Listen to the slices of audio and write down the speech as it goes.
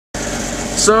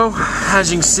So,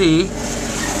 as you can see,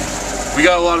 we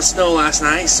got a lot of snow last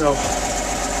night, so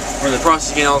we're in the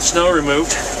process of getting all the snow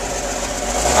removed.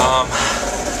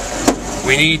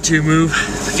 We need to move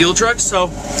the fuel truck,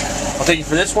 so I'll take you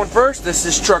for this one first. This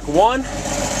is truck 1.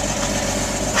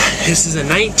 This is a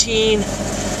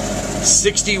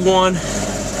 1961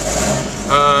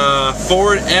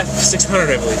 Ford F600,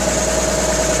 I believe.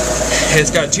 It's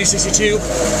got a 262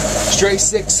 straight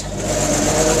 6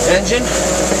 engine.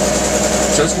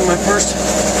 So this is my first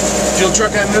fuel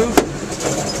truck I moved.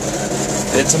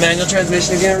 It's a manual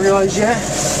transmission if you haven't realized yet.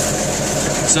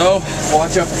 So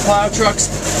watch out for plow trucks.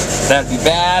 That'd be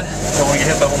bad. Don't want to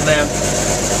get hit by one of them.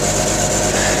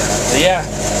 But yeah.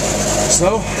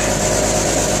 So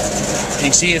you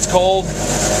can see it's cold.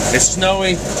 It's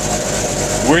snowy.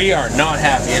 We are not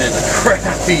happy. It is a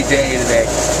crappy day today.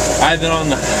 I've been on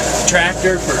the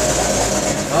tractor for,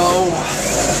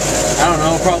 I don't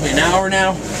know, probably an hour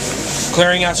now,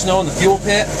 clearing out snow in the fuel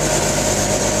pit.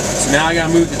 So now I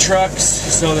gotta move the trucks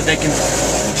so that they can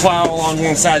plow along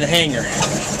one side of the hangar.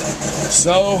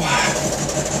 So,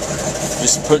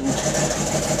 just putting,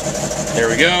 there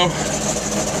we go.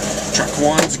 Truck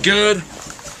 1's good.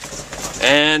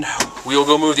 And we'll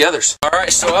go move the others.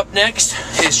 Alright, so up next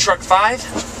is truck 5.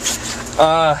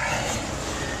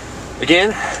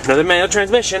 Again, another manual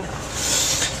transmission.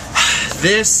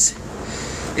 This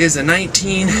is a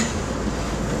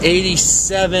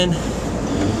 1987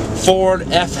 Ford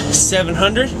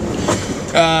F700.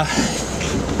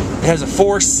 It has a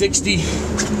 460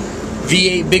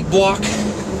 V8 big block.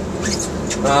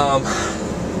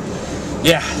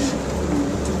 Yeah,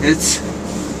 it's a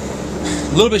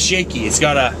little bit shaky. It's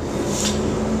got a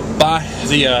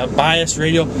bias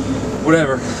radial,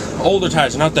 whatever. Older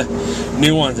tires, not the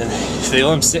new ones, and if they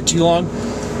let them sit too long,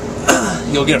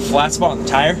 you'll get a flat spot on the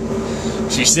tire.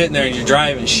 So you're sitting there and you're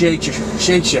driving, shakes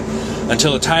you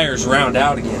until the tires round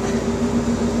out again.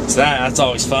 So that's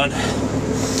always fun.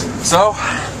 So,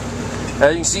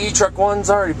 as you can see, truck 1's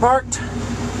already parked.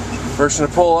 We're just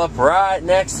gonna pull up right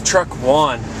next to truck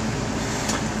 1.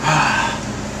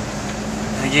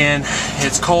 Again,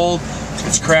 it's cold,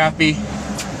 it's crappy,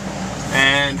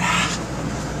 and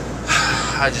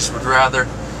I just would rather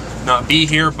not be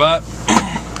here, but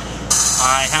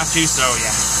I have to, so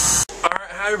yeah.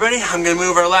 Alright, hi everybody, I'm gonna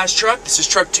move our last truck. This is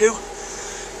truck 2.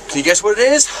 Can you guess what it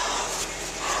is?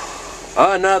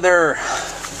 Another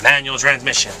manual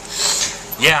transmission.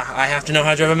 Yeah, I have to know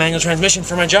how to drive a manual transmission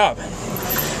for my job.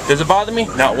 Does it bother me?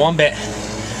 Not one bit.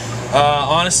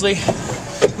 Honestly,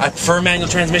 I prefer manual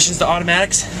transmissions to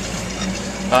automatics.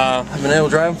 I've been able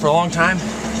to drive them for a long time.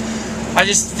 I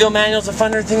just feel manual's a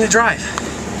funner thing to drive.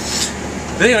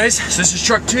 But anyways, so this is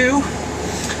truck 2.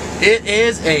 It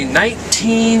is a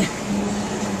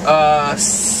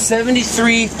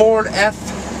 1973 Ford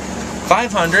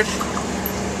F500.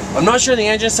 I'm not sure the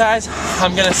engine size.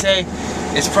 I'm gonna say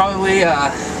it's probably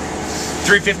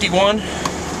 351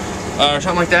 or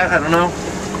something like that. I don't know.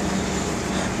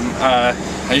 I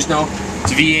just know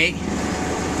it's a V8.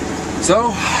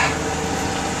 So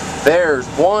there's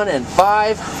 1 and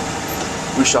 5.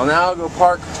 We shall now go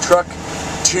park truck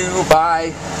 2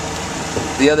 by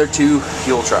the other 2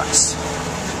 fuel trucks.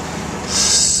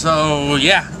 So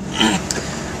yeah,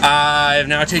 I've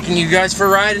now taken you guys for a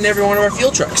ride in every one of our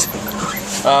fuel trucks.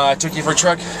 I took you for a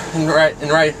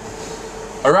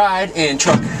ride in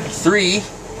truck 3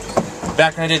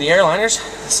 back when I did the airliners.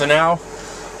 So now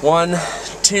 1,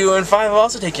 2, and 5 I'll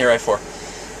also take you a ride for.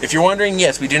 If you're wondering,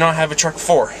 yes, we do not have a truck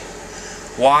 4.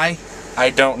 Why? I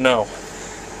don't know.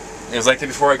 It was like that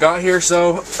before I got here,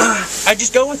 so I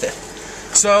just go with it.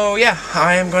 So yeah,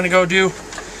 I am going to go do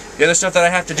the other stuff that I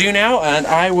have to do now, and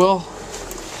I will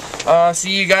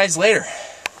see you guys later.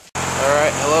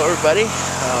 Alright, hello everybody.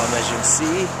 As you can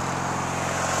see,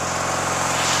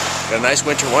 got a nice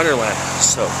winter wonderland.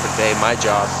 So for today, my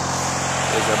job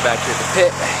is I'm back here at the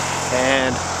pit,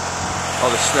 and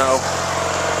all the snow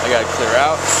I gotta clear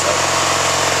out. So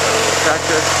got a little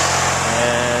tractor,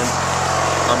 and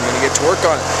I'm gonna get to work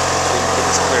on it so we can get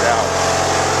this cleared out.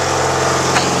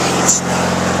 I hate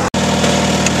snow.